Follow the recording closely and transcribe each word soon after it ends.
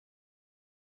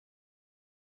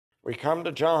We come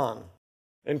to John.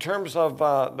 In terms of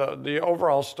the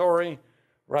overall story,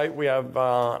 right, we have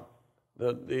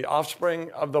the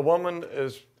offspring of the woman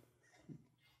is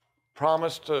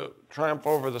promised to triumph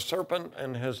over the serpent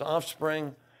and his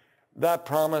offspring. That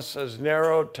promise is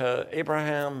narrowed to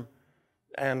Abraham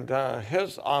and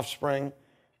his offspring.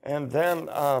 And then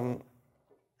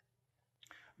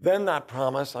that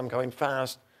promise, I'm going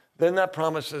fast, then that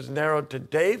promise is narrowed to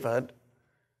David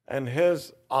and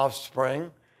his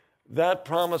offspring. That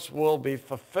promise will be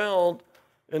fulfilled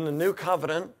in the new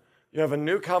covenant. You have a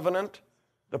new covenant.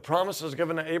 The promises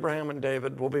given to Abraham and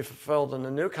David will be fulfilled in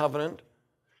the new covenant,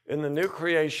 in the new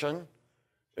creation,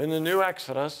 in the new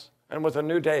Exodus, and with a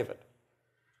new David.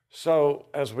 So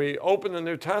as we open the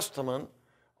New Testament,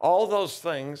 all those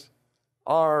things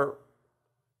are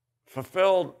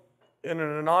fulfilled in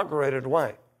an inaugurated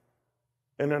way,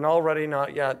 in an already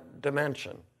not yet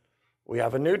dimension. We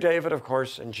have a new David, of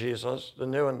course, in Jesus, the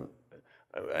new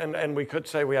and we could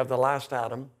say we have the last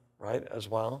Adam, right, as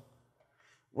well.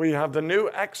 We have the new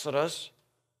Exodus,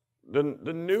 the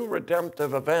new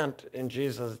redemptive event in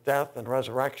Jesus' death and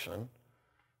resurrection.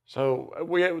 So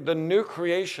the new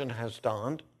creation has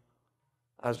dawned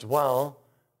as well,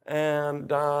 and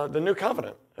the new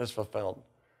covenant is fulfilled.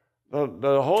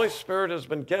 The Holy Spirit has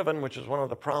been given, which is one of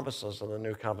the promises of the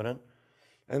new covenant,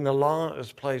 and the law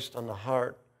is placed on the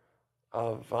heart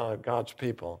of God's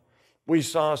people. We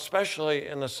saw, especially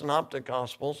in the Synoptic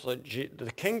Gospels, that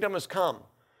the kingdom has come,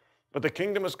 but the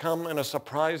kingdom has come in a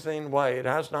surprising way. It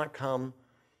has not come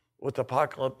with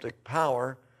apocalyptic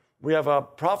power. We have a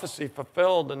prophecy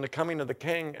fulfilled in the coming of the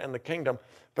king and the kingdom,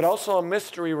 but also a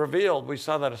mystery revealed. We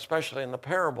saw that especially in the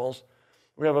parables.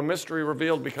 We have a mystery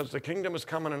revealed because the kingdom has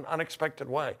come in an unexpected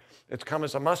way. It's come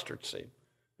as a mustard seed.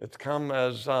 It's come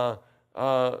as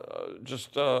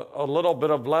just a little bit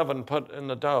of leaven put in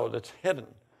the dough that's hidden.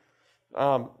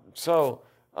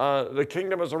 The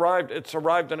kingdom has arrived. It's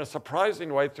arrived in a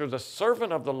surprising way through the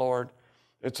servant of the Lord.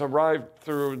 It's arrived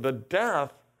through the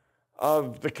death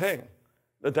of the king,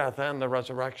 the death and the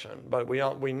resurrection. But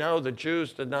we know the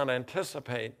Jews did not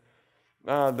anticipate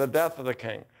the death of the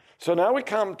king. So now we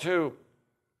come to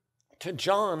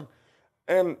John,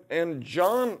 and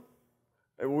John,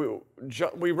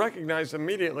 we recognize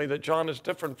immediately that John is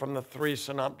different from the three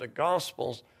synoptic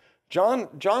gospels. John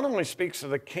only speaks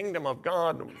of the kingdom of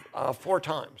God 4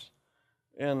 times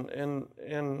in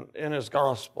his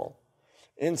gospel.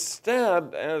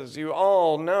 Instead, as you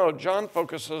all know, John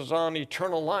focuses on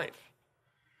eternal life.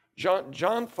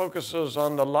 John focuses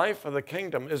on the life of the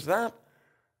kingdom. Is that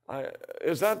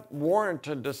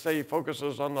warranted to say he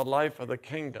focuses on the life of the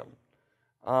kingdom?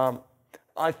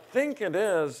 I think it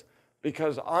is,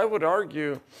 because I would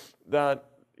argue that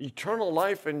eternal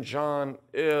life in John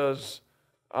is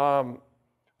an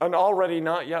already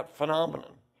not yet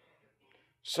phenomenon.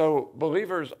 So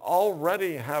believers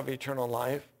already have eternal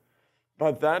life,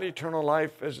 but that eternal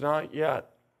life is not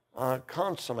yet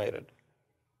consummated.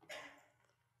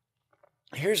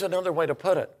 Here's another way to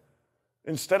put it.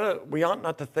 We ought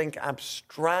not to think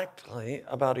abstractly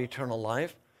about eternal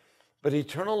life, but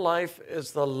eternal life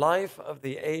is the life of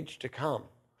the age to come.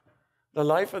 The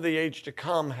life of the age to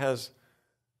come has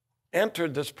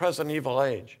entered this present evil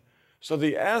age. So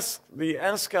the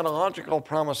eschatological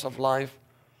promise of life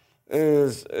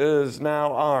is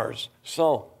now ours.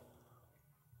 So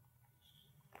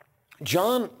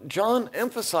John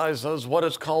emphasizes what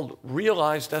is called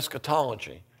realized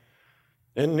eschatology.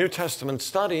 In New Testament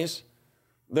studies,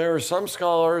 there are some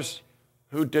scholars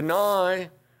who deny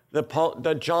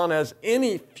that John has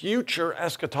any future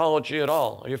eschatology at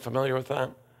all. Are you familiar with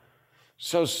that?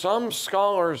 So some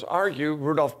scholars argue,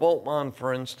 Rudolf Bultmann,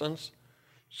 for instance,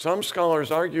 some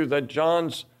scholars argue that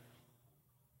John's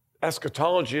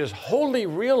eschatology is wholly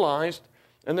realized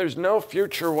and there's no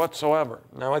future whatsoever.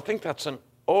 Now, I think that's an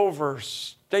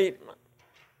overstatement.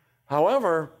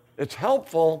 However, it's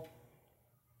helpful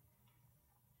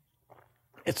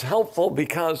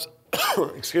because,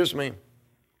 excuse me,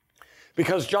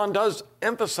 because John does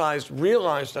emphasize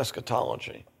realized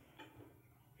eschatology.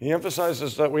 He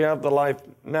emphasizes that we have the life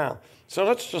now. So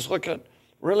let's just we can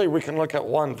look at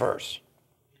one verse.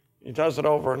 He does it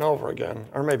over and over again,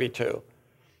 or maybe 2.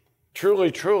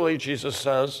 Truly, truly, Jesus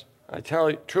says,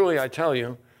 truly I tell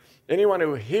you, anyone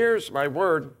who hears my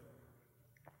word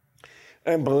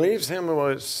and believes him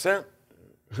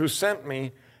who sent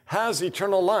me has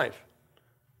eternal life,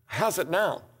 has it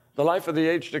now, the life of the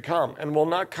age to come, and will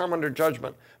not come under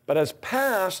judgment, but has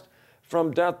passed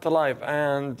from death to life.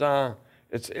 And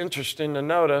it's interesting to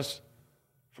notice,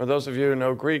 for those of you who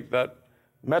know Greek, that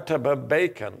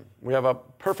metababakon, we have a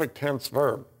perfect tense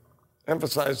verb,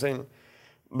 emphasizing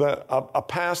a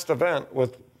past event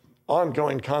with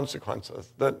ongoing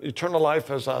consequences, that eternal life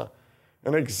is an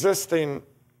existing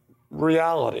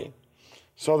reality,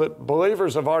 so that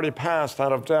believers have already passed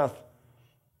out of death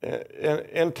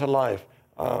into life.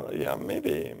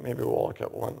 Maybe we'll look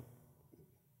at one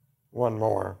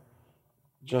more.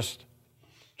 Just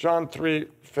John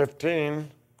 3:15.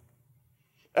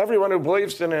 Everyone who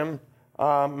believes in him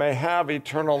may have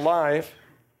eternal life,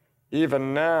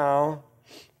 even now.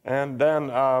 And then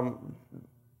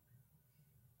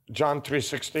John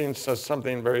 3:16 says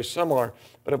something very similar.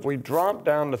 But if we drop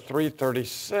down to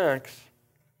 3:36,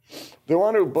 the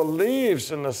one who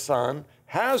believes in the Son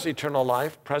has eternal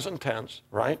life, present tense,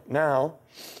 right now.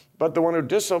 But the one who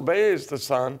disobeys the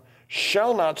Son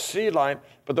shall not see life,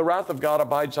 but the wrath of God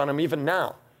abides on him even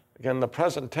now. Again, the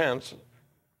present tense,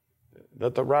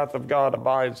 that the wrath of God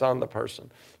abides on the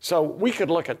person. So we could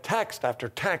look at text after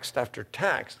text after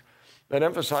text that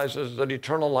emphasizes that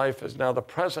eternal life is now the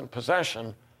present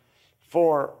possession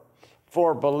for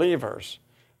believers.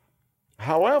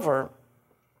 However,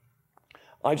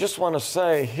 I just want to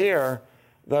say here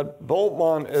that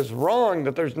Bultmann is wrong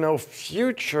that there's no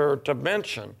future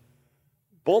dimension.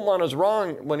 Bultmann is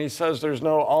wrong when he says there's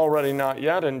no already not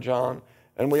yet in John.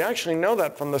 And we actually know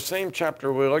that from the same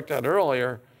chapter we looked at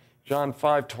earlier, John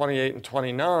 5:28 and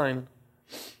 29.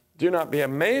 Do not be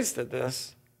amazed at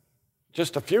this.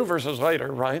 Just a few verses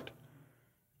later, right?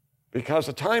 Because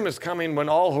the time is coming when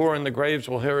all who are in the graves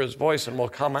will hear his voice and will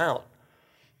come out.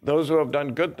 Those who have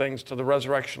done good things to the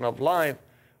resurrection of life,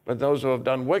 but those who have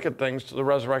done wicked things to the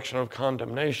resurrection of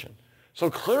condemnation. So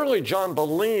clearly John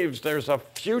believes there's a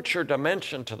future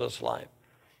dimension to this life,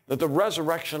 that the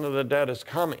resurrection of the dead is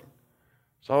coming.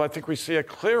 So I think we see a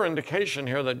clear indication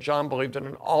here that John believed in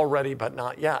an already but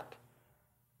not yet.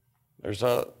 There's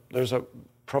a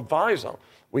proviso.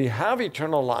 We have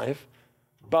eternal life,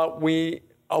 but we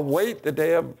await the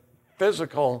day of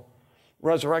physical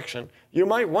resurrection. You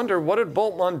might wonder, what did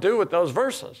Bultmann do with those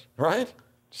verses, right?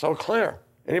 So clear.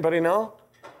 Anybody know?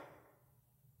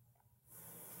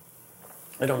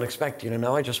 I don't expect you to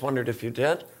know. I just wondered if you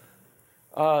did.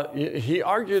 He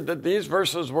argued that these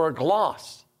verses were a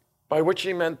gloss, by which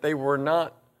he meant they were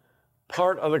not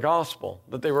part of the gospel,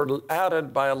 that they were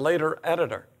added by a later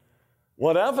editor.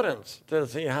 What evidence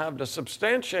does he have to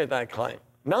substantiate that claim?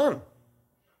 None.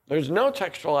 There's no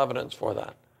textual evidence for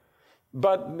that.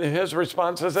 But his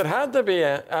response is it had to be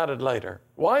added later.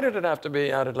 Why did it have to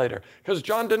be added later? Because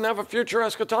John didn't have a future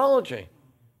eschatology.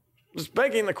 It's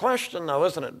begging the question, though,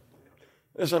 isn't it?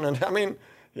 Isn't it? I mean,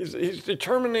 he's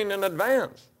determining in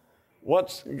advance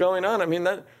what's going on. I mean,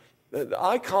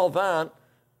 I call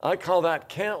that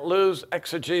can't lose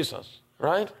exegesis,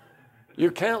 right?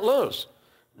 You can't lose,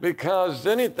 because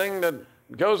anything that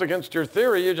goes against your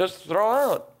theory, you just throw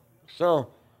out. So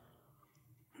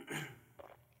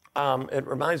it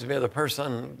reminds me of the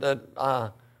person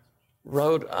that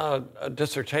wrote a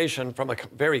dissertation from a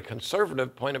very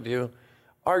conservative point of view,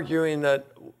 arguing that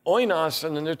oinos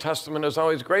in the New Testament is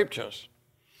always grape juice.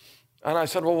 And I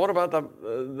said, well, what about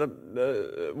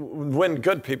when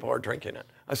good people are drinking it?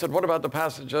 I said, what about the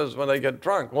passages when they get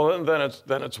drunk? Well, then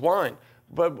it's wine.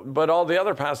 But all the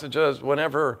other passages,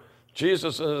 whenever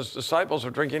Jesus and his disciples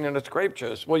are drinking it, it's grape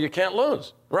juice. Well, you can't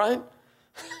lose, right?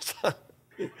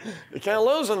 You can't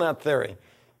lose in that theory.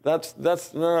 That's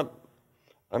not.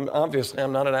 I'm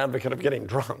not an advocate of getting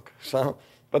drunk. So,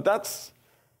 but that's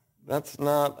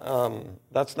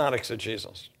not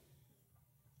exegesis.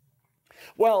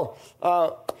 Well,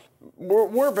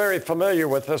 we're very familiar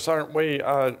with this, aren't we?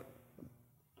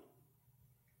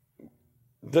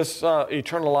 This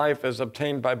eternal life is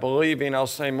obtained by believing. I'll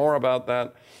say more about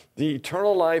that. The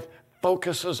eternal life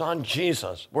focuses on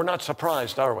Jesus. We're not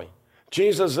surprised, are we?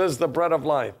 Jesus is the bread of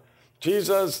life.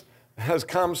 Jesus has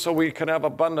come so we can have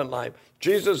abundant life.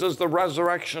 Jesus is the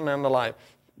resurrection and the life.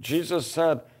 Jesus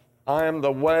said, I am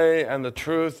the way and the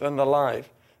truth and the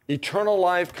life. Eternal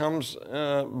life comes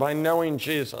by knowing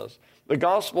Jesus. The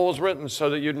gospel was written so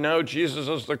that you know Jesus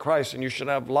is the Christ and you should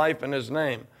have life in his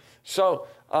name. So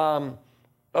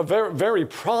a very, very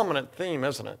prominent theme,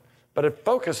 isn't it? But it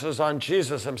focuses on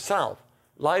Jesus himself.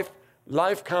 Life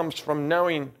comes from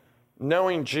knowing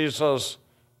Jesus,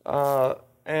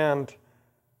 and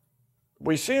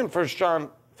we see in 1 John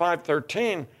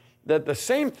 5:13 that the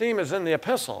same theme is in the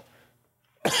epistle.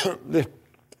 The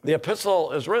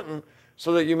epistle is written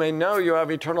so that you may know you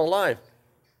have eternal life.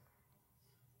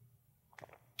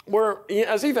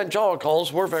 As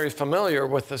evangelicals, we're very familiar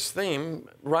with this theme,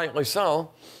 rightly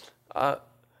so.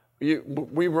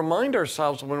 We remind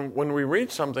ourselves when we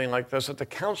read something like this at the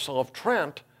Council of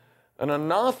Trent, an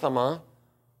anathema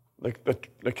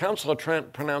The Council of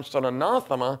Trent pronounced an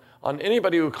anathema on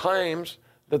anybody who claims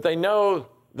that they know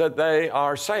that they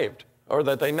are saved or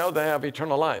that they know they have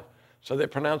eternal life. So they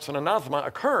pronounce an anathema,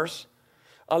 a curse,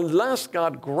 unless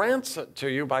God grants it to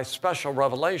you by special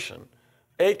revelation,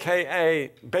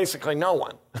 AKA basically no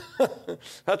one.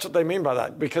 That's what they mean by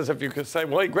that. Because if you could say,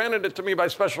 well, he granted it to me by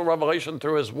special revelation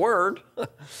through his word,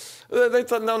 they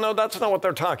said, no, that's not what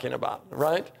they're talking about,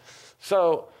 right?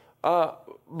 So,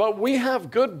 but we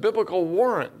have good biblical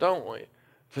warrant, don't we,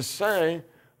 to say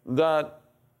that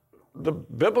the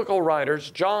biblical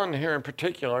writers, John here in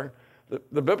particular,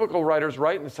 the biblical writers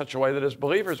write in such a way that as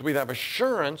believers we'd have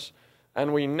assurance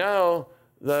and we know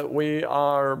that we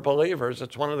are believers.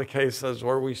 It's one of the cases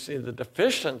where we see the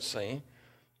deficiency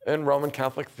in Roman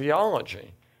Catholic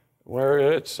theology, where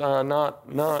it's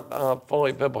not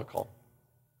fully biblical.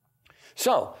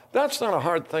 So that's not a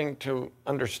hard thing to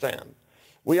understand.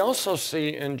 We also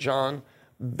see in John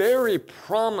very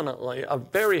prominently a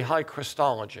very high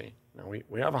Christology. Now,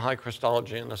 we have a high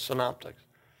Christology in the Synoptics,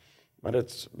 but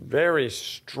it's very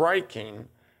striking,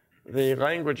 the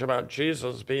language about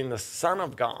Jesus being the Son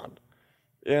of God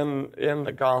in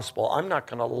the gospel. I'm not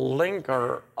going to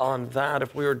linger on that.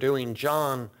 If we were doing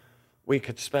John, we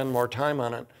could spend more time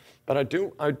on it. But I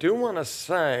do want to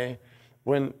say,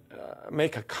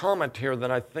 make a comment here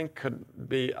that I think could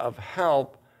be of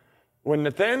help. When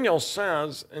Nathanael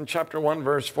says in chapter 1,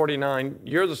 verse 49,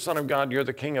 you're the Son of God, you're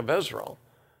the King of Israel,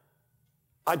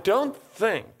 I don't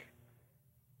think,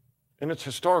 in its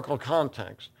historical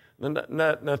context,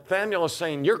 that Nathanael is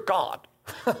saying, you're God.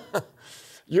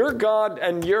 You're God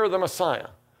and you're the Messiah.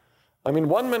 I mean,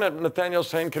 1 minute Nathanael's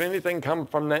saying, can anything come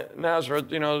from Nazareth?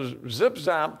 You know, zip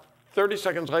zap, 30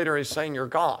 seconds later he's saying, you're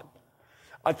God.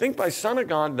 I think by Son of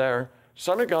God there,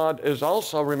 Son of God is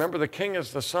also, remember the King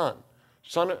is the Son.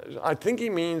 I think he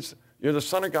means you're the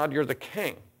Son of God, you're the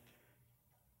King.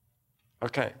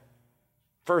 Okay,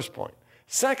 first point.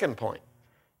 Second point,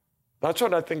 that's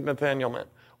what I think Nathanael meant.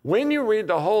 When you read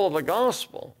the whole of the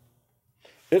gospel,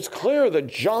 it's clear that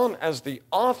John, as the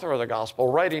author of the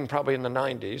gospel, writing probably in the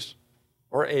 90s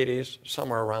or 80s,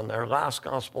 somewhere around there, last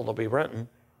gospel to be written,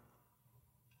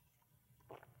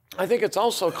 I think it's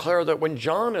also clear that when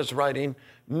John is writing,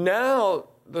 now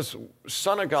this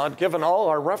Son of God, given all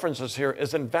our references here,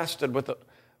 is invested with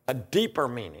a deeper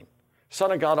meaning.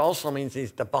 Son of God also means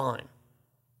he's divine.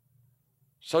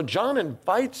 So John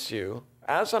invites you,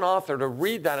 as an author, to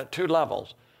read that at two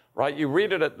levels, right? You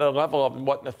read it at the level of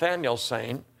what Nathanael's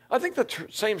saying. I think the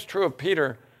same's true of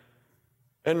Peter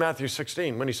in Matthew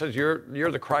 16, when he says,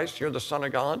 you're the Christ, you're the Son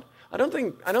of God. I don't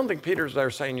think Peter's there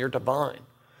saying you're divine.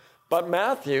 But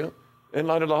Matthew, in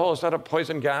light of the whole, is that a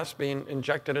poison gas being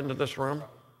injected into this room?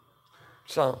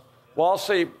 So, well, I'll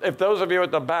see. If those of you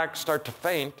at the back start to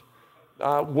faint,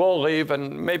 we'll leave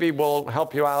and maybe we'll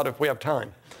help you out if we have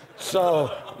time.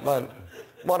 So, but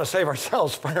want to save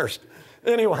ourselves first.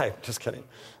 Anyway, just kidding.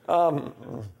 I've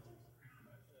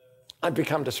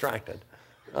become distracted.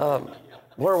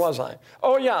 Where was I?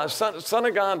 Oh yeah, Son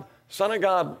of God. Son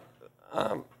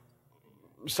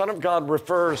of God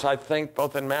refers, I think,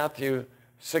 both in Matthew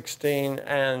 16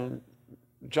 and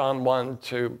John 1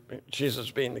 to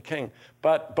Jesus being the King.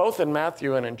 But both in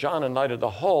Matthew and in John, in light of the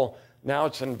whole, now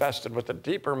it's invested with a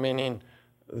deeper meaning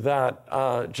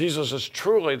that Jesus is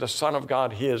truly the Son of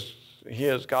God. He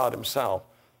is God himself,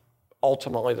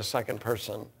 ultimately the second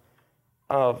person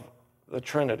of the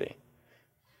Trinity.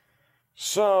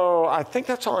 So I think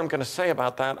that's all I'm going to say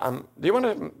about that. Do you want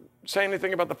to say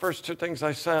anything about the first two things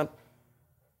I said?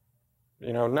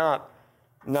 You know,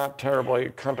 not terribly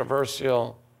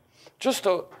controversial. Just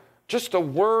a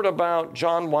word about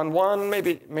John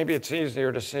 1:1. Maybe it's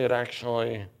easier to see it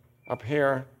actually up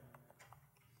here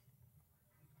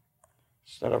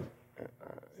instead of,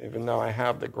 even though I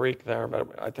have the Greek there, but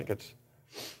I think it's.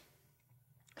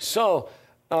 So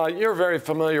you're very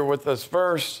familiar with this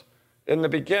verse. In the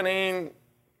beginning,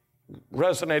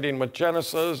 resonating with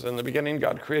Genesis, in the beginning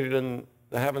God created in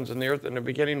the heavens and the earth. In the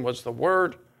beginning was the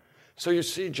Word. So you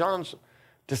see John's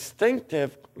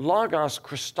distinctive Logos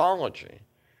Christology.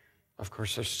 Of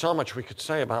course, there's so much we could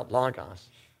say about Logos.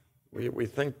 We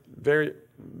think very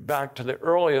back to the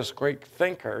earliest Greek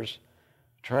thinkers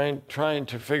trying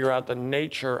to figure out the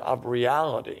nature of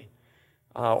reality.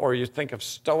 Or you think of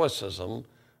Stoicism,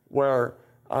 where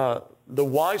the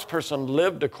wise person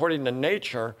lived according to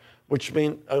nature, which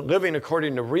means living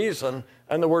according to reason,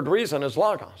 and the word reason is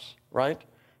Logos, right?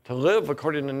 To live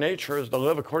according to nature is to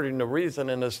live according to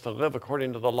reason and is to live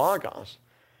according to the Logos.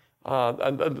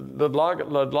 And the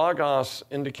Logos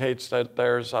indicates that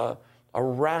there's a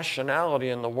rationality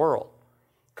in the world.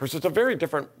 Of course, it's a very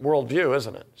different worldview,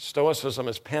 isn't it? Stoicism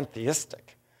is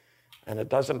pantheistic, and it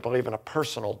doesn't believe in a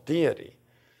personal deity.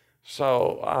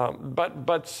 So,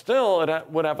 but still, it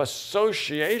would have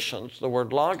associations, the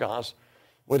word logos,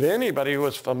 with anybody who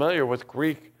was familiar with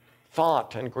Greek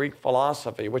thought and Greek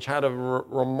philosophy, which had a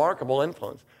remarkable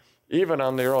influence, even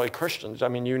on the early Christians. I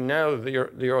mean, you know,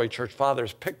 the early church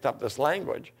fathers picked up this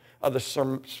language of the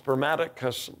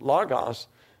spermaticus logos,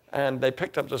 and they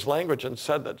picked up this language and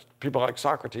said that people like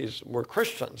Socrates were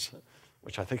Christians,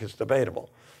 which I think is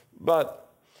debatable. But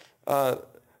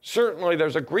certainly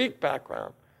there's a Greek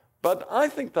background. But I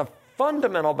think the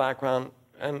fundamental background,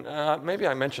 and maybe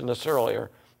I mentioned this earlier,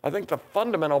 I think the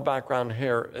fundamental background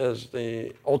here is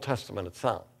the Old Testament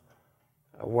itself,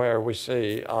 where we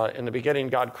see in the beginning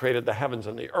God created the heavens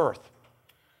and the earth.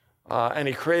 And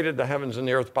he created the heavens and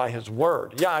the earth by his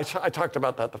word. Yeah, I talked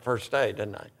about that the first day,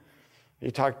 didn't I?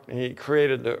 He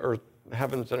created the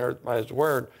heavens and earth by his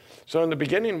word. So in the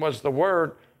beginning was the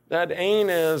word. That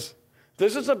ain is,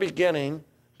 this is a beginning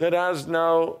that has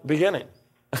no beginning.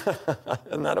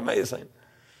 Isn't that amazing?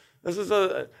 This is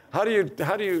how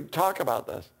do you talk about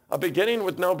this? A beginning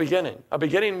with no beginning, a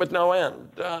beginning with no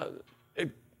end.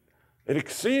 It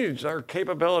exceeds our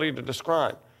capability to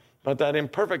describe. But that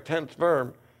imperfect tense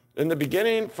verb, in the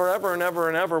beginning, forever and ever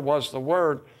and ever was the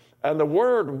Word, and the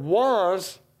Word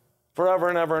was forever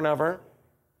and ever and ever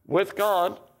with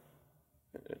God.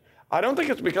 I don't think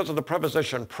it's because of the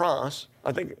preposition pros.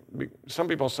 I think some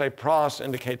people say pros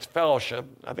indicates fellowship.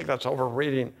 I think that's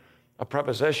overreading a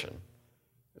preposition.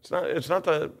 It's not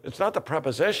the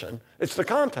preposition, it's the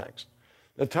context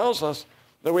that tells us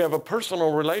that we have a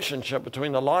personal relationship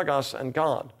between the Logos and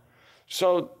God.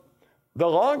 So the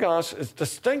Logos is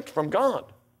distinct from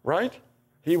God, right?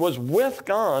 He was with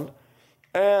God,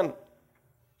 and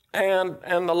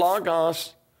the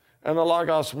Logos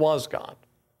was God.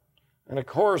 And of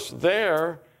course,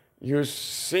 there you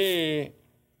see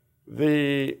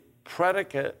the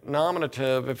predicate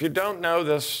nominative. If you don't know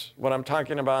this, what I'm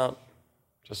talking about,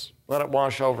 just let it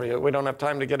wash over you. We don't have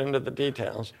time to get into the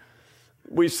details.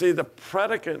 We see the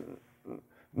predicate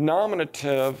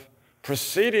nominative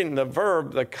preceding the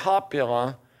verb, the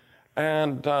copula,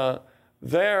 and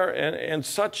there in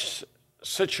such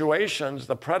situations,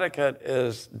 the predicate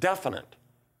is definite,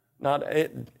 not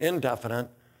indefinite.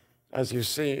 As you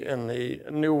see in the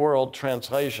New World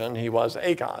Translation, he was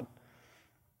a God,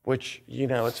 which, you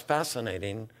know, it's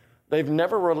fascinating. They've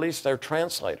never released their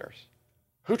translators.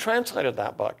 Who translated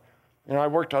that book? You know, I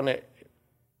worked on the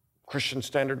Christian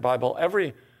Standard Bible.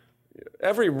 Every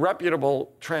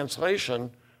reputable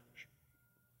translation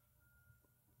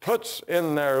puts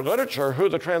in their literature who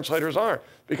the translators are,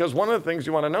 because one of the things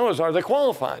you want to know is, are they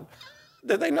qualified?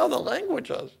 Did they know the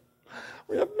languages?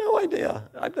 We have no idea.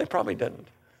 They probably didn't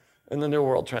in the New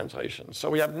World Translation. So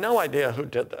we have no idea who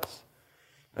did this,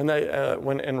 and they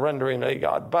when in rendering a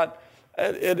God. But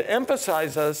it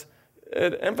emphasizes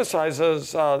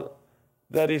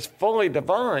that he's fully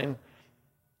divine.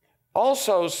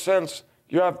 Also, since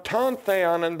you have ton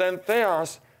theon and then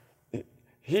theos,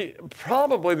 he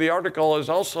probably the article is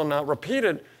also not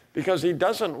repeated because he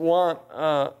doesn't want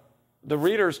the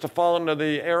readers to fall into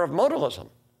the error of modalism,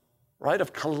 right?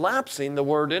 Of collapsing the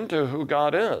word into who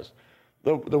God is.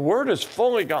 The Word is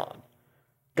fully God.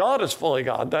 God is fully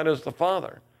God. That is the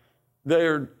Father.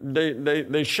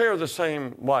 They share the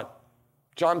same what?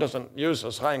 John doesn't use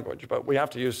this language, but we have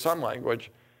to use some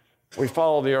language. We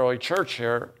follow the early church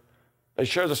here. They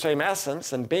share the same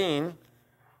essence and being,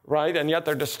 right? And yet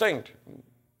they're distinct.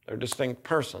 They're distinct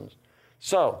persons.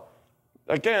 So,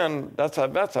 again, that's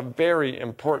a very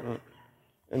important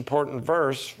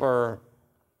verse for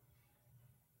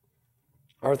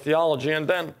our theology. And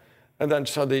then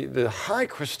so the high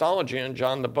Christology in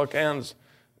John, the book ends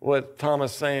with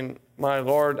Thomas saying, "My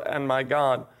Lord and my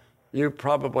God." You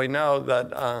probably know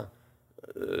that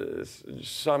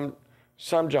some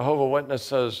Jehovah's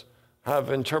Witnesses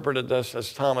have interpreted this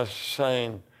as Thomas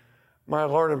saying, "My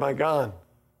Lord and my God."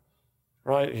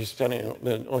 Right? He's standing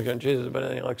looking at Jesus, but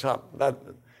then he looks up.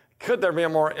 Could there be a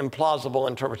more implausible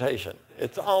interpretation?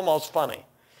 It's almost funny.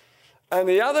 And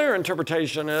the other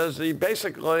interpretation is he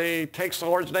basically takes the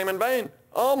Lord's name in vain.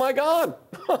 Oh my God.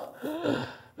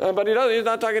 But he's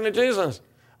not talking to Jesus.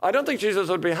 I don't think Jesus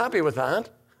would be happy with that,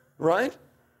 right?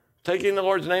 Taking the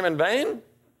Lord's name in vain?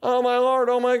 Oh my Lord,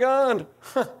 oh my God.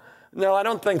 No, I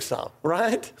don't think so,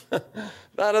 right?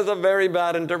 That is a very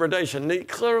bad interpretation.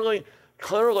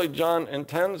 Clearly, John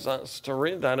intends us to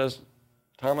read that as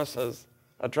Thomas is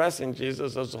addressing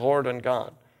Jesus as Lord and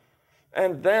God.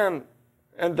 And then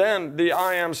the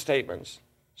I am statements,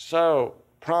 so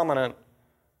prominent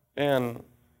in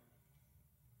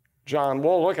John,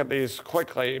 we'll look at these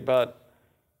quickly, but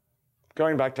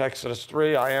going back to Exodus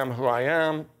 3, I am who I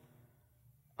am.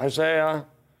 Isaiah,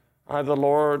 I, the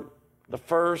Lord, the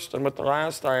first, and with the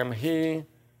last, I am he.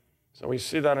 So we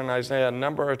see that in Isaiah a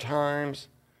number of times.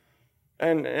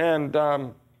 And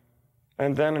then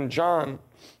in John,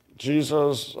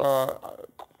 Jesus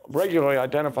regularly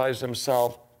identifies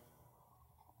himself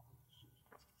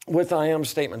with I am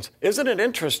statements. Isn't it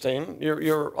interesting,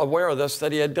 you're aware of this,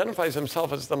 that he identifies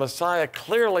himself as the Messiah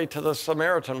clearly to the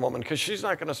Samaritan woman, because she's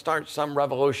not going to start some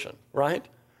revolution, right?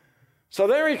 So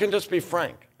there he can just be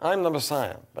frank. I'm the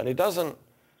Messiah. But he doesn't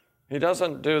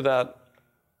do that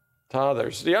to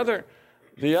others. The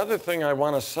other thing I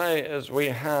want to say is we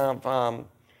have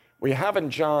in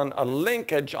John a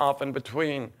linkage often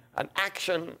between an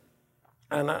action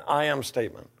and an I am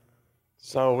statement.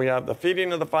 So we have the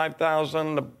feeding of the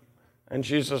 5,000, and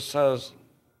Jesus says,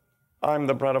 I'm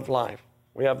the bread of life.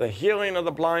 We have the healing of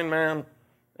the blind man,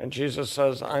 and Jesus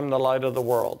says, I'm the light of the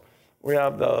world. We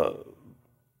have the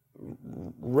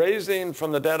raising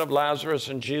from the dead of Lazarus,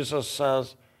 and Jesus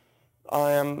says,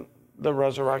 I am the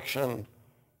resurrection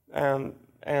and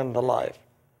the life.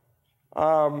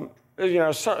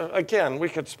 So again, we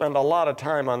could spend a lot of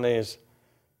time on these.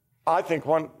 I think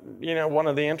one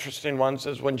of the interesting ones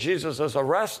is when Jesus is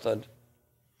arrested,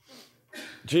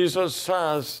 Jesus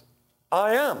says,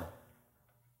 I am.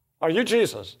 Are you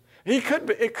Jesus?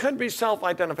 It could be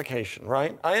self-identification,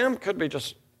 right? I am could be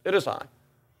just, it is I.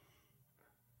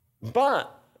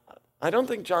 But I don't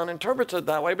think John interprets it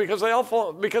that way because they all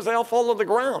fall to the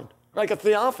ground, like a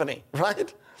theophany,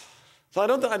 right? So I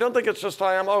don't think it's just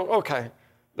I am, oh, okay.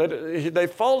 They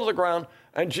fall to the ground,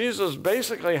 and Jesus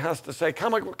basically has to say,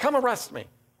 come arrest me.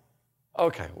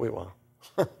 Okay, we will.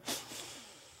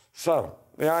 So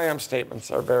the I am statements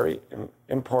are very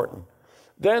important.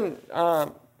 Then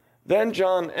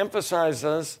John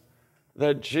emphasizes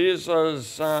that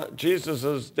Jesus'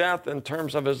 death in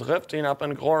terms of his lifting up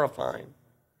and glorifying.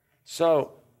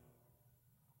 So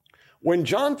when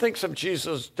John thinks of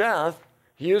Jesus' death,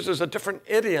 he uses a different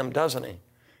idiom, doesn't he?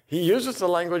 He uses the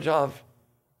language of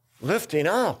lifting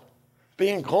up,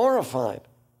 being glorified.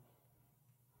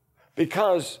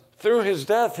 Because through his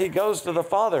death, he goes to the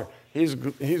Father. He's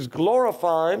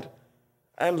glorified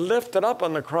and lifted up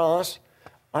on the cross.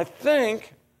 I'm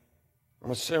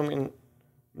assuming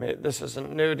this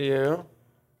isn't new to you.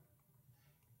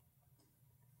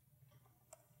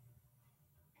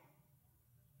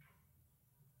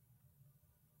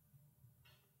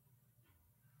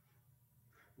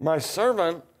 My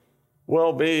servant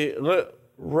will be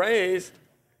raised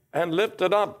and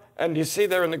lifted up, and you see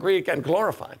there in the Greek, and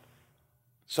glorified.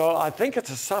 So I think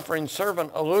it's a suffering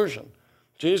servant allusion.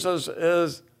 Jesus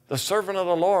is the servant of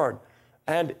the Lord.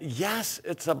 And yes,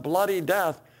 it's a bloody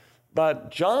death,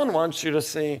 but John wants you to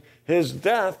see his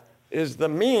death is the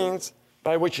means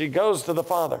by which he goes to the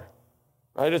Father,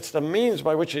 right? It's the means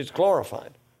by which he's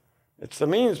glorified. It's the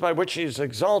means by which he's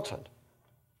exalted.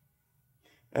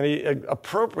 And he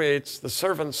appropriates the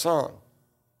servant song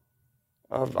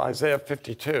of Isaiah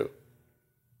 52.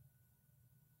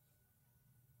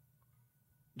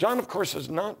 John, of course, is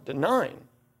not denying.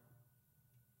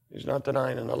 He's not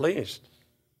denying in the least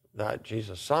that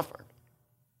Jesus suffered.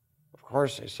 Of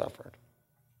course he suffered.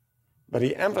 But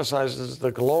he emphasizes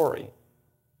the glory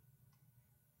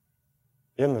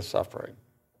in the suffering.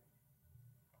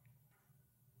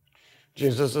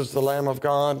 Jesus is the Lamb of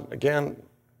God. Again,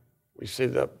 we see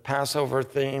the Passover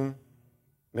theme,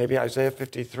 maybe Isaiah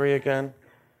 53 again.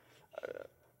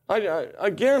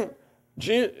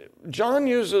 John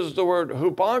uses the word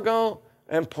hupago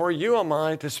and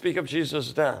poreuomai to speak of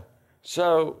Jesus' death.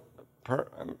 So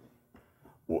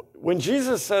when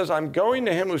Jesus says, I'm going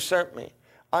to him who sent me,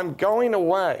 I'm going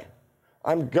away,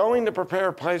 I'm going to prepare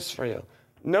a place for you.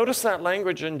 Notice that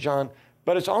language in John,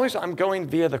 but it's always I'm going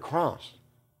via the cross.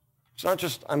 It's not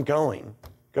just I'm going,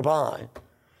 goodbye,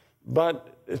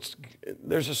 but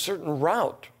there's a certain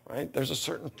route, right? There's a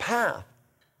certain path.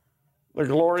 The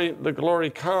glory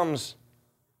comes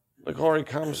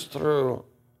through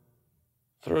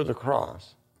the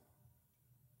cross.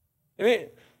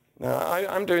 Now,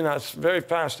 I'm doing that very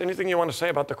fast. Anything you want to say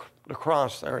about the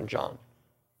cross there in John?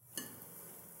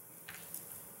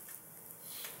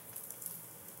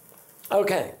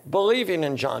 Okay, believing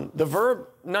in John. The verb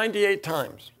 98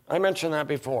 times. I mentioned that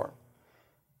before.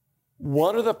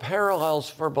 What are the parallels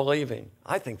for believing?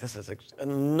 I think this is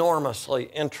enormously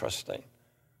interesting.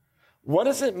 What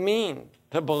does it mean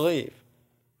to believe?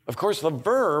 Of course, the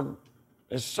verb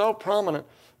is so prominent,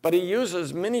 but he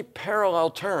uses many parallel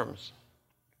terms,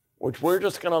 which we're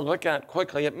just going to look at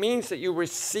quickly. It means that you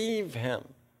receive him.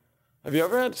 Have you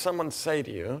ever had someone say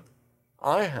to you,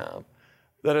 I have,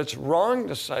 that it's wrong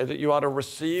to say that you ought to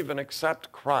receive and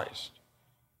accept Christ.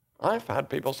 I've had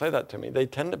people say that to me. They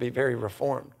tend to be very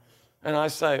reformed. And I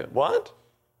say, what?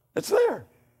 It's there,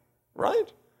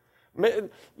 right?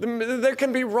 There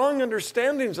can be wrong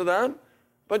understandings of that,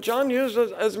 but John used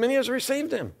as many as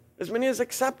received him, as many as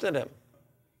accepted him.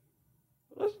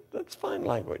 That's fine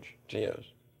language to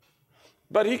use.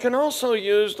 But he can also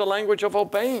use the language of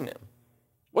obeying him.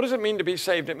 What does it mean to be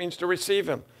saved? It means to receive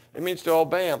him. It means to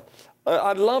obey him.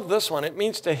 I love this one. It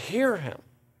means to hear him.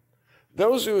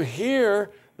 Those who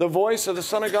hear the voice of the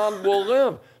Son of God will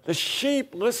live. The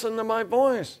sheep listen to my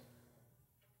voice.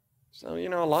 So, a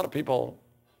lot of people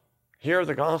hear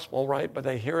the gospel, right? But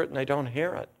they hear it and they don't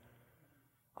hear it.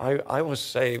 I was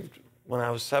saved when I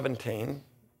was 17.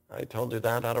 I told you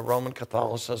that, out of Roman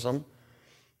Catholicism.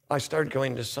 I started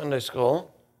going to Sunday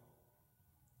school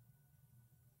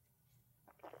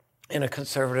in a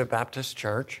conservative Baptist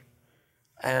church.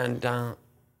 And I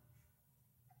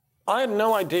had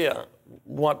no idea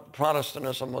what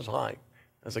Protestantism was like.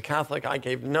 As a Catholic, I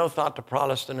gave no thought to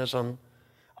Protestantism.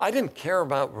 I didn't care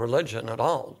about religion at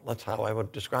all. That's how I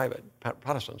would describe it.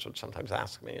 Protestants would sometimes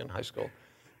ask me in high school,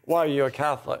 why are you a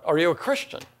Catholic? Are you a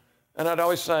Christian? And I'd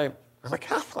always say, I'm a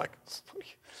Catholic.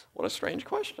 What a strange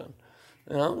question.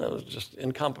 It was just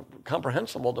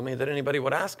incomprehensible to me that anybody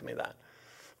would ask me that.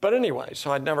 But anyway,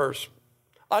 so I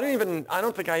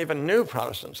don't think I even knew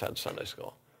Protestants had Sunday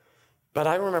school. But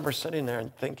I remember sitting there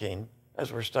and thinking,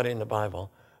 as we're studying the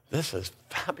Bible, this is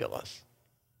fabulous.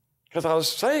 Because I was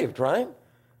saved, right?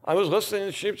 I was listening to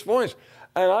the sheep's voice.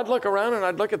 And I'd look around and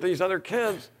I'd look at these other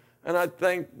kids and I'd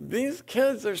think, these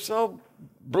kids are so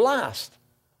blessed.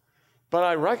 But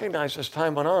I recognized as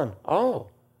time went on,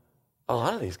 a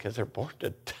lot of these kids are bored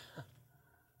to death.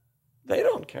 They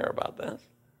don't care about this.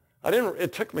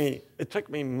 It took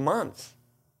me months,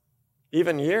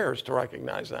 even years, to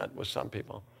recognize that with some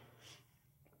people.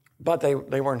 But they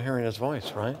weren't hearing his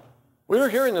voice, right? We were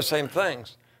hearing the same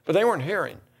things, but they weren't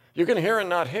hearing. You can hear and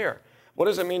not hear. What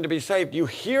does it mean to be saved? You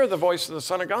hear the voice of the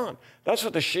Son of God. That's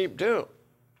what the sheep do.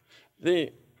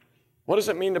 What does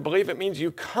it mean to believe? It means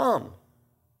you come.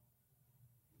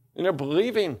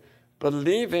 Believing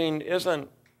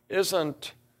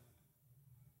isn't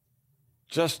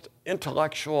just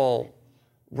intellectual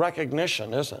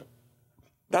recognition, is it?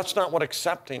 That's not what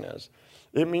accepting is.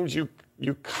 It means you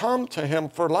come to him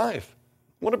for life.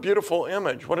 What a beautiful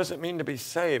image. What does it mean to be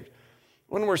saved?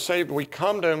 When we're saved, we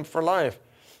come to him for life.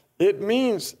 It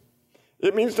means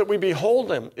that we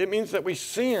behold him. It means that we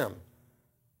see him.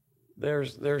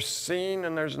 There's seen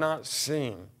and there's not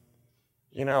seen.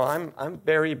 I'm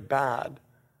very bad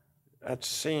at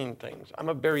seeing things. I'm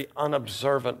a very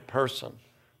unobservant person.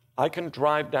 I can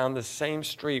drive down the same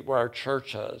street where our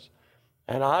church is,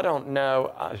 and I don't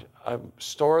know a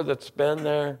store that's been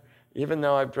there, even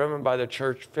though I've driven by the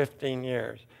church 15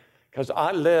 years. Because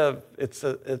it's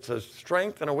a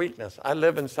strength and a weakness. I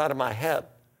live inside of my head.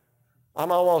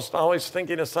 I'm almost always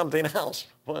thinking of something else.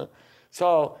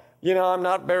 So, I'm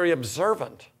not very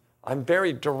observant. I'm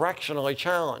very directionally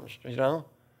challenged,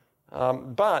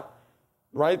 But,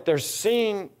 right, they're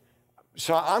seeing,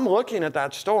 so I'm looking at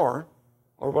that store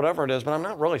or whatever it is, but I'm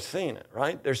not really seeing it,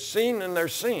 right? They're seen and they're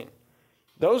seen.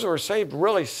 Those who are saved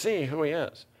really see who he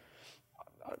is.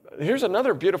 Here's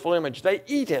another beautiful image. They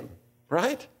eat him,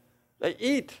 right? They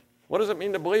eat. What does it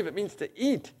mean to believe? It means to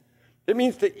eat. It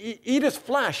means to eat his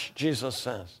flesh, Jesus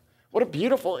says. What a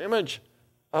beautiful image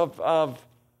of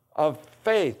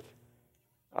faith.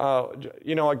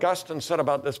 Augustine said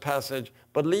about this passage,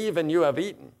 believe and you have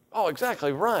eaten. Oh,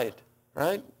 exactly right,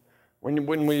 right? When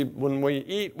we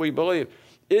eat, we believe.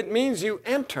 It means you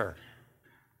enter.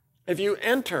 If you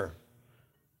enter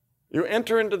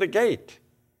into the gate.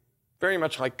 Very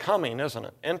much like coming, isn't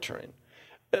it? Entering.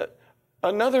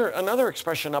 Another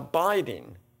expression,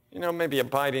 abiding. Maybe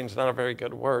abiding is not a very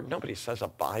good word. Nobody says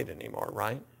abide anymore,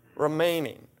 right?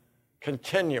 Remaining,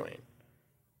 continuing.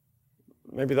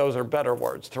 Maybe those are better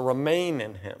words. To remain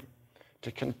in him,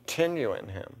 to continue in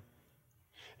him.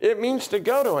 It means to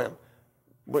go to him.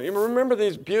 But you remember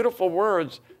these beautiful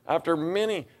words after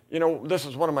many, this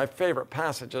is one of my favorite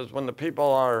passages when the people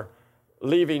are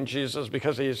leaving Jesus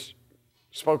because he's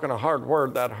spoken a hard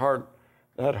word, that hard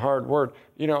word.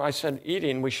 I said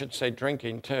eating, we should say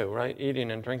drinking too, right?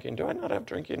 Eating and drinking. Do I not have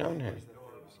drinking on here?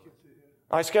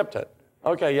 I skipped it.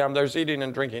 Okay, yeah, there's eating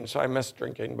and drinking, so I missed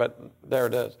drinking, but there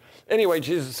it is. Anyway,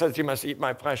 Jesus says, you must eat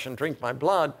my flesh and drink my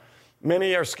blood.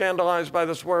 Many are scandalized by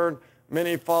this word.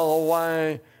 Many fall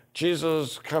away.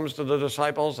 Jesus comes to the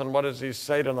disciples, and what does he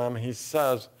say to them? He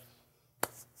says,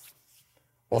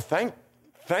 well,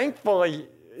 thankfully,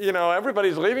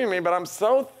 everybody's leaving me, but I'm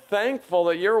so thankful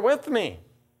that you're with me.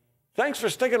 Thanks for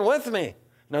sticking with me.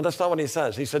 No, that's not what he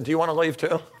says. He said, do you want to leave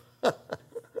too?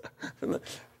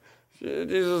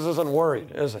 Jesus isn't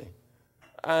worried, is he?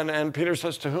 And Peter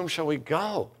says, to whom shall we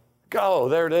go? Go,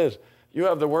 there it is. You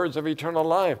have the words of eternal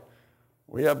life.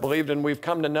 We have believed and we've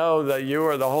come to know that you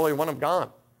are the Holy One of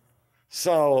God.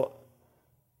 So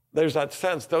there's that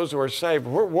sense, those who are saved,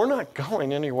 we're not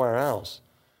going anywhere else.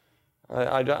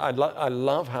 I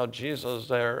love how Jesus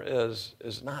there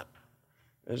is not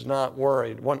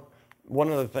worried.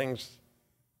 One of the things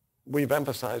we've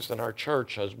emphasized in our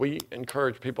church as we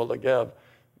encourage people to give,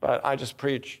 but I just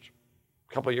preached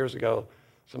a couple of years ago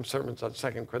some sermons on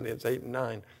 2 Corinthians 8 and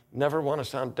 9. Never want to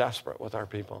sound desperate with our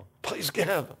people. Please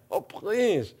give. Oh,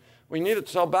 please. We need it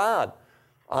so bad.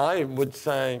 I would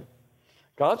say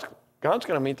God's going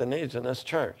to meet the needs in this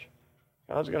church.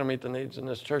 God's going to meet the needs in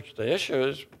this church. The issue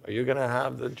is, are you going to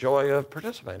have the joy of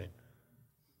participating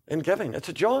in giving? It's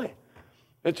a joy.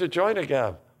 It's a joy to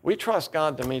give. We trust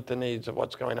God to meet the needs of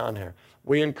what's going on here.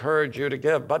 We encourage you to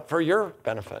give, but for your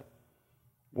benefit.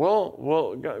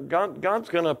 God's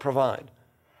going to provide.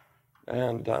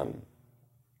 And,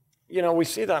 we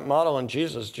see that model in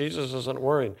Jesus. Jesus isn't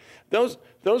worried. Those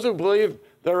who believe,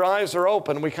 their eyes are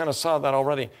open. We kind of saw that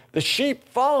already. The sheep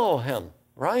follow him,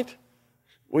 right?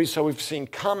 So we've seen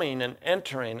coming and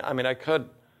entering. I mean,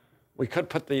 we could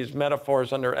put these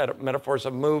metaphors under metaphors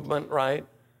of movement, right?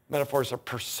 Metaphors of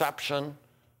perception,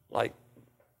 like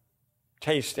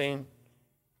tasting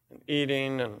and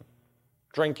eating and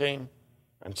drinking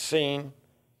and seeing.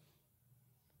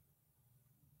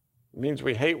 It means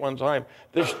we hate one's life.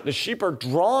 The sheep are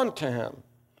drawn to him.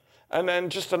 And then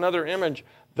just another image,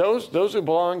 those who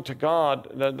belong to God,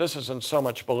 this isn't so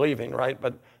much believing, right?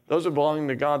 But those who belong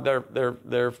to God,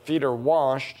 their feet are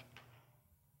washed,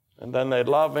 and then they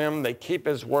love him, they keep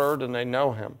his word, and they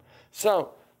know him.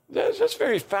 So it's just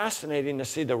very fascinating to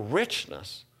see the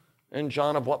richness in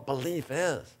John of what belief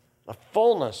is, the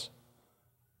fullness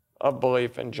of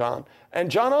belief in John.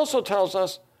 And John also tells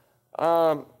us,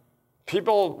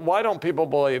 why don't people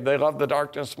believe? They love the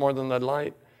darkness more than the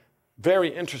light. Very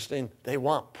interesting. They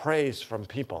want praise from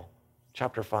people.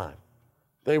 Chapter 5.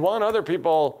 They want other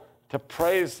people to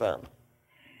praise them.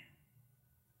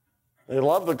 They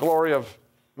love the glory of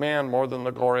man more than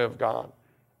the glory of God.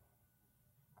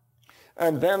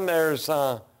 And then there's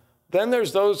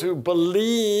those who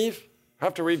believe.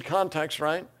 Have to read context,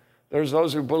 right? There's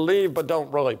those who believe but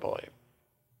don't really believe.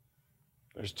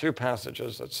 There's two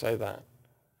passages that say that.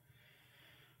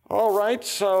 All right,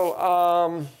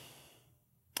 so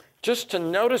just to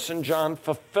notice in John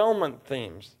fulfillment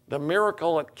themes, the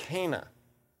miracle at Cana.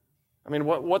 I mean,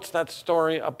 what's that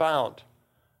story about?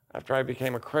 After I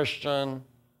became a Christian,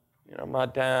 my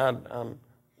dad,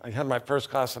 I had my first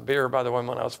glass of beer, by the way,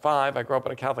 when I was 5. I grew up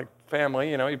in a Catholic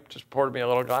family. He just poured me a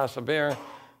little glass of beer.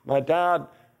 My dad,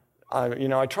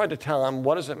 I tried to tell him,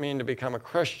 what does it mean to become a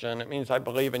Christian? It means I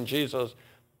believe in Jesus.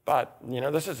 But,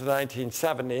 this is the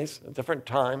 1970s, a different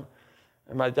time.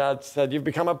 And my dad said, you've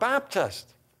become a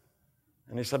Baptist.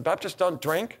 And he said, Baptists don't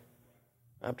drink.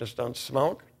 Baptists don't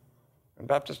smoke. And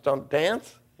Baptists don't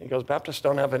dance. He goes, Baptists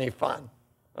don't have any fun.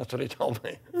 That's what he told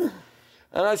me.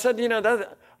 And I said,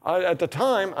 at the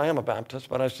time, I am a Baptist,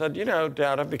 but I said,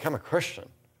 Dad, I've become a Christian.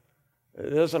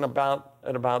 It isn't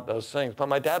about those things. But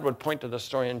my dad would point to the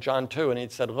story in John 2, and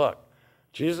he'd said, look,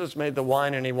 Jesus made the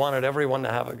wine, and he wanted everyone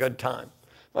to have a good time.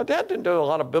 My dad didn't do a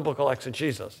lot of biblical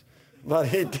exegesis, but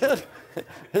he did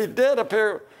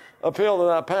appeal to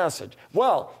that passage.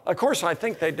 Well, of course, I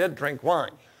think they did drink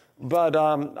wine, but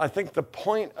I think the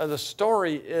point of the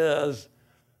story is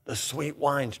the sweet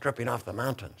wine's dripping off the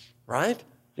mountains, right? Do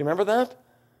you remember that?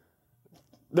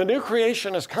 The new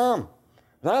creation has come.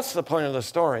 That's the point of the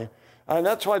story. And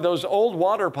that's why those old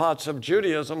water pots of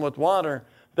Judaism with water,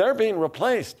 they're being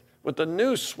replaced with the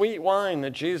new sweet wine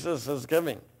that Jesus is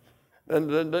giving.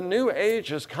 The new age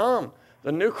has come.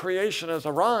 The new creation has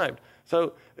arrived.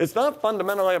 So it's not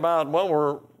fundamentally about,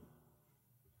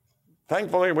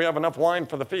 thankfully we have enough wine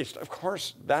for the feast. Of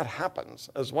course, that happens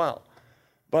as well.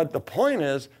 But the point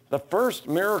is, the first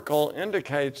miracle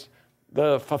indicates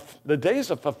the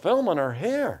days of fulfillment are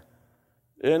here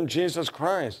in Jesus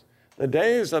Christ. The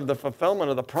days of the fulfillment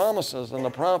of the promises and the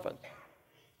prophets.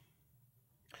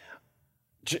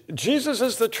 Jesus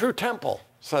is the true temple,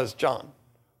 says John,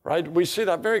 right? We see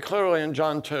that very clearly in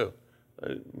John 2.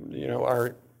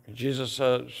 Jesus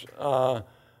says,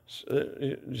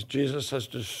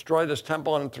 destroy this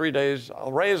temple and in 3 days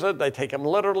I'll raise it. They take him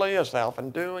literally, as they often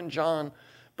do in John.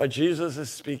 But Jesus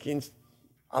is speaking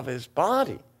of his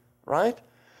body, right?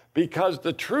 Because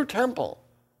the true temple,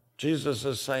 Jesus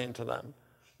is saying to them,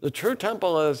 The true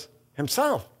temple is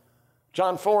himself.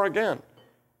 John 4 again,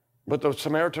 with the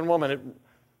Samaritan woman.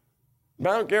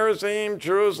 Mount Gerizim,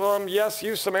 Jerusalem, yes,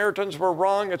 you Samaritans were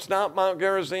wrong. It's not Mount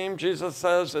Gerizim. Jesus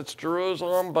says it's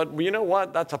Jerusalem, but you know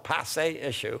what? That's a passé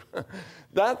issue.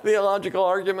 That theological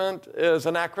argument is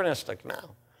anachronistic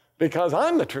now because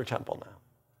I'm the true temple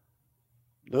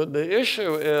now. The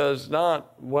issue is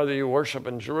not whether you worship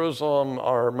in Jerusalem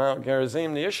or Mount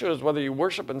Gerizim. The issue is whether you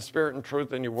worship in spirit and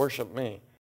truth and you worship me.